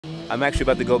I'm actually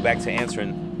about to go back to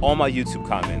answering all my YouTube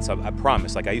comments. I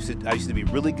promise. Like I used to be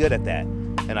really good at that,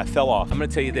 and I fell off. I'm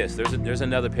gonna tell you this: there's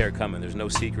another pair coming. There's no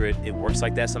secret. It works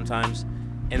like that sometimes,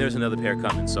 and there's another pair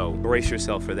coming. So brace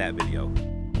yourself for that video.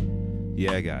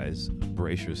 Yeah, guys,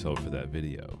 brace yourself for that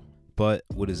video. But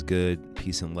what is good?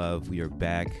 Peace and love. We are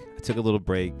back. I took a little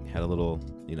break, had a little,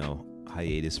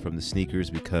 hiatus from the sneakers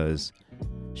because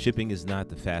shipping is not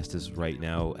the fastest right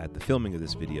now at the filming of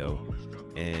this video,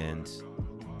 and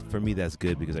for me that's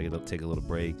good because I get to take a little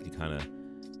break. It kind of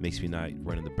makes me not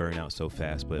running the burnout so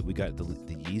fast. But we got the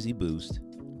Yeezy Boost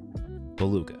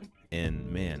Beluga, and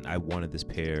man, I wanted this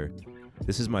pair.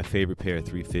 This is my favorite pair of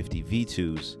 350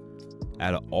 V2s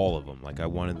out of all of them. Like, I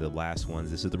wanted the last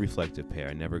ones. This is the reflective pair.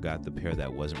 I never got the pair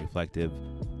that wasn't reflective,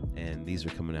 and these are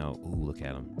coming out. Ooh, look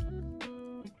at them.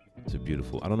 They're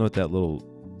beautiful. I don't know what that little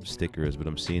sticker is, but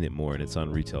I'm seeing it more, and it's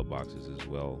on retail boxes as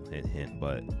well. Hint, hint.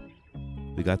 But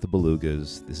we got the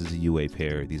Belugas. This is a UA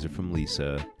pair. These are from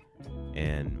Lisa,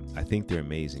 and I think they're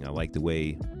amazing. I like the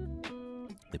way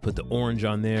they put the orange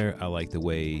on there. I like the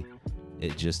way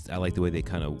I like the way they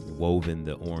kind of woven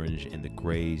the orange and the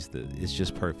grays. It's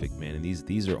just perfect, man. And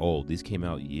these are old. These came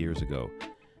out years ago.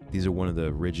 These are one of the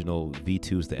original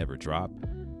V2s to ever drop.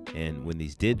 And when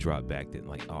these did drop back then,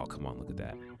 like, oh, come on, look at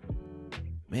that.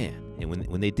 Man, and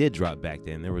when they did drop back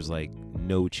then, there was like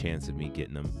no chance of me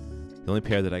getting them. The only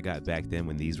pair that I got back then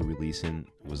when these were releasing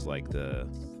was like the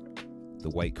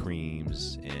white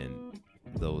creams and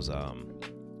those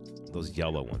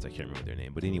yellow ones. I can't remember their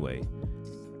name, but anyway,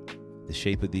 the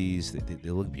shape of these, they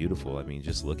look beautiful. I mean,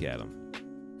 just look at them.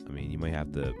 I mean, you might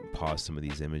have to pause some of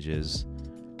these images.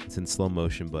 It's in slow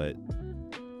motion, but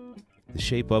the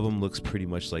shape of them looks pretty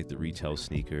much like the retail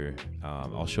sneaker.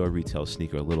 I'll show a retail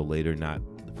sneaker a little later, not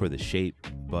for the shape,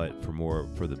 but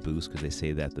for the boost, because they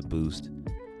say that the boost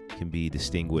can be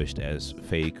distinguished as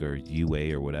fake or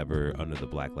UA or whatever under the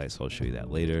black light, so I'll show you that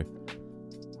later.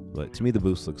 But to me, the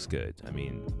boost looks good. I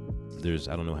mean,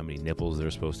 I don't know how many nipples there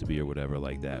are supposed to be or whatever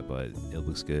like that, but it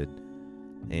looks good.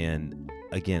 And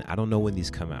again, I don't know when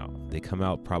these come out. They come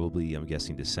out probably, I'm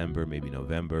guessing, December, maybe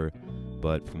November.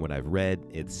 But from what I've read,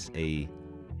 it's a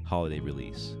holiday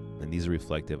release. And these are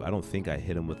reflective. I don't think I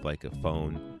hit them with like a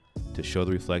phone to show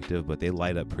the reflective, but they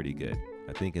light up pretty good.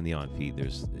 I think in the on feed,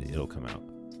 it'll come out.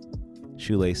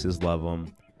 Shoelaces, love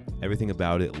them. Everything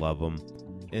about it, love them.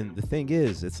 And the thing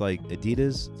is, it's like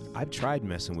Adidas, I've tried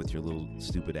messing with your little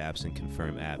stupid apps and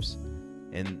confirm apps,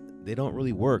 and they don't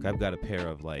really work. I've got a pair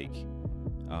of like,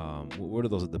 what are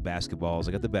those, the basketballs?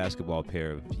 I got the basketball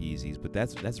pair of Yeezys, but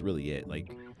that's really it.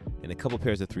 Like, and a couple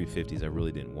pairs of 350s I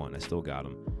really didn't want. I still got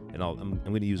them, and I'm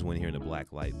going to use one here in the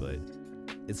black light, but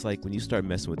it's like when you start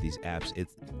messing with these apps,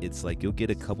 it's like you'll get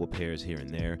a couple pairs here and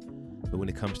there, but when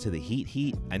it comes to the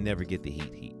heat, I never get the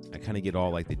heat. I kind of get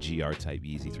all like the GR type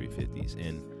Yeezy 350s,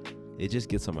 and it just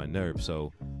gets on my nerves.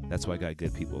 So that's why I got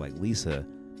good people like Lisa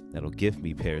that'll give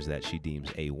me pairs that she deems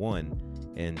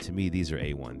A1, and to me these are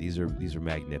A1. These are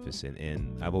magnificent,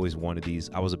 and I've always wanted these.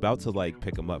 I was about to like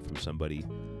pick them up from somebody,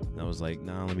 and I was like,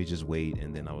 nah, let me just wait.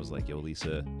 And then I was like, yo,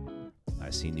 Lisa, I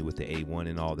seen you with the A1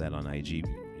 and all that on IG.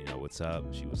 What's up?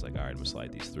 She was like, all right, I'm gonna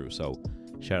slide these through. So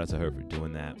shout out to her for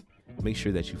doing that. Make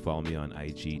sure that you follow me on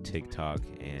IG, TikTok,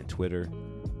 and Twitter,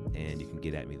 and you can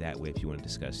get at me that way if you want to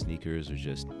discuss sneakers or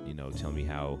just, tell me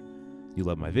how you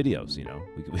love my videos.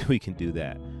 We can do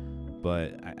that.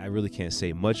 But I really can't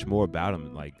say much more about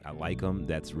them. Like, I like them.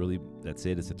 That's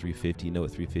it. It's a 350.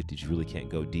 With 350s, you really can't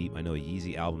go deep. I know a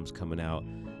Yeezy album's coming out.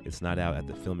 It's not out at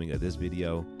the filming of this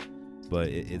video, but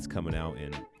it's coming out,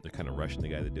 and they're kind of rushing the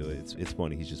guy to do it. It's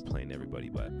funny. He's just playing everybody.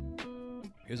 But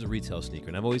here's a retail sneaker,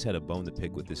 and I've always had a bone to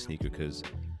pick with this sneaker because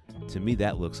to me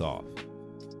that looks off.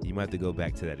 You might have to go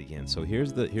back to that again. So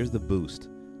here's the boost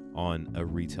on a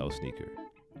retail sneaker.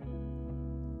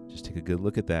 Just take a good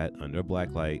look at that under a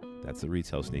black light. That's the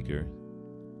retail sneaker.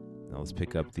 Now let's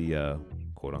pick up the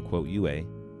quote-unquote UA.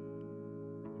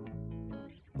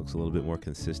 Looks a little bit more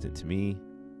consistent to me.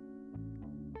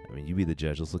 I mean, you be the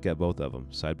judge. Let's look at both of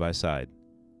them side by side.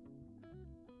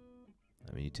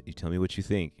 I mean, you tell me what you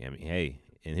think. I mean, hey,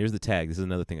 and here's the tag. This is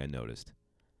another thing I noticed.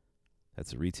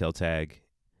 That's a retail tag.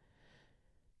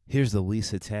 Here's the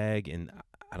Lisa tag, and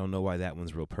I don't know why that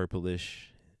one's real purplish.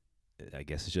 I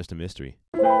guess it's just a mystery.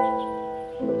 All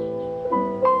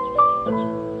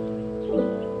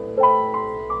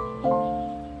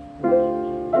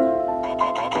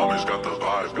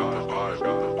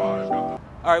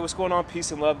right, what's going on?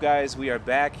 Peace and love, guys. We are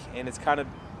back, and it's kind of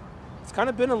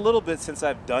been a little bit since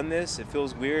I've done this. It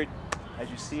feels weird. As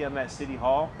you see, I'm at City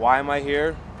Hall. Why am I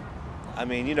here? I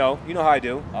mean, you know how I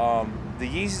do. The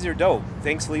Yeezys are dope.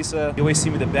 Thanks, Lisa. You always see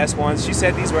me the best ones. She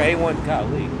said these were A1.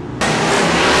 Golly.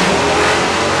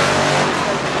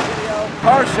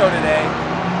 Car show today,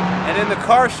 and in the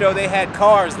car show they had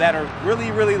cars that are really,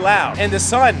 really loud. And the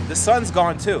sun's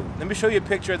gone too. Let me show you a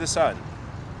picture of the sun.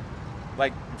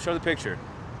 Like, show the picture.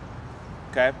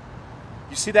 Okay?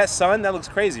 You see that sun? That looks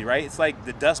crazy, right? It's like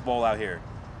the Dust Bowl out here.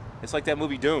 It's like that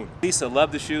movie Dune. Lisa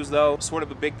loved the shoes though. Sort of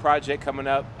a big project coming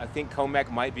up. I think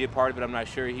Comac might be a part of it, I'm not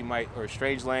sure. He might, or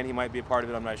Strangeland, he might be a part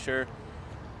of it, I'm not sure.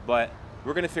 But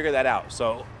we're gonna figure that out,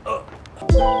 so.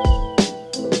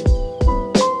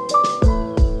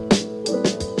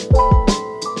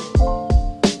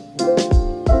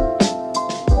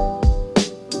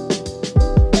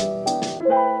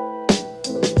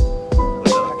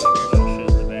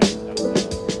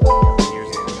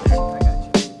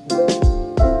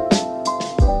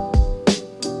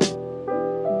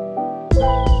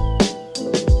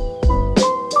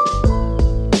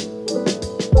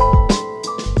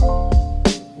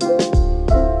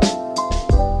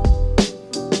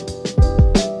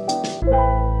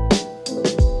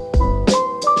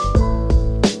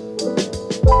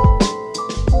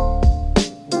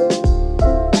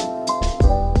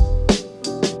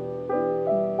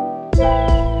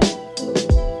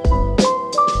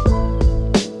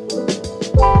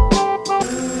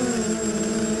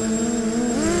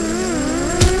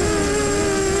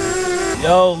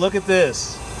 Yo, look at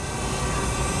this.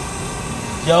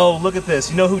 Yo, look at this.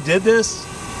 You know who did this?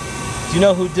 Do you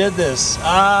know who did this?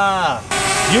 Ah,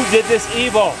 you did this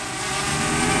evil.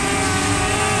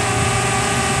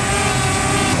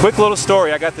 Quick little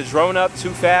story. I got the drone up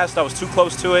too fast. I was too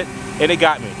close to it, and it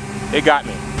got me. It got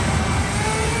me.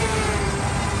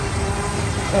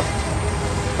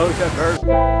 Oh, that hurt.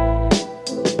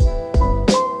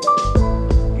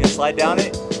 You gonna slide down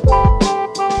it?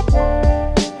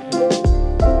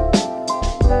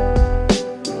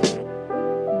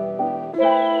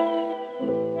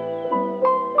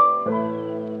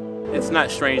 It's not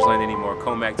Strangeland anymore.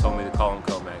 Comac told me to call him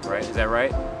Comac, right? Is that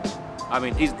right? I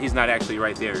mean, he's not actually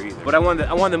right there either. But I wanted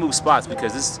to move spots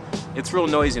because it's real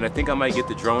noisy, and I think I might get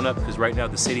the drone up because right now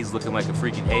the city's looking like a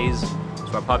freaking haze.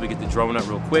 So I'll probably get the drone up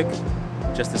real quick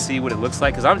just to see what it looks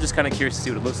like because I'm just kind of curious to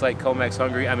see what it looks like. Comac's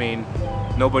hungry. I mean,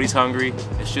 nobody's hungry.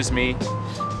 It's just me.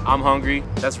 I'm hungry.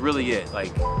 That's really it.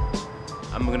 Like,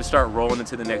 I'm gonna start rolling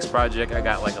into the next project. I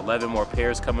got like 11 more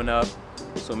pairs coming up.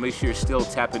 So make sure you're still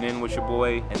tapping in with your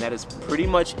boy. And that is pretty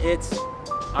much it.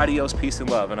 Adios, peace, and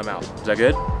love, and I'm out. Is that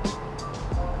good?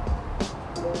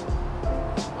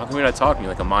 How come you're not talking?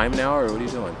 Like a mime now, or what are you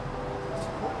doing?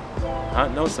 Huh?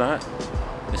 No, it's not.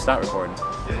 It's not recording.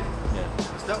 Yeah.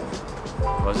 It's done.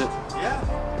 Was it?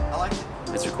 Yeah, I like it.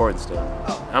 It's recording still.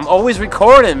 Oh. I'm always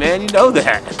recording, man. You know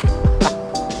that.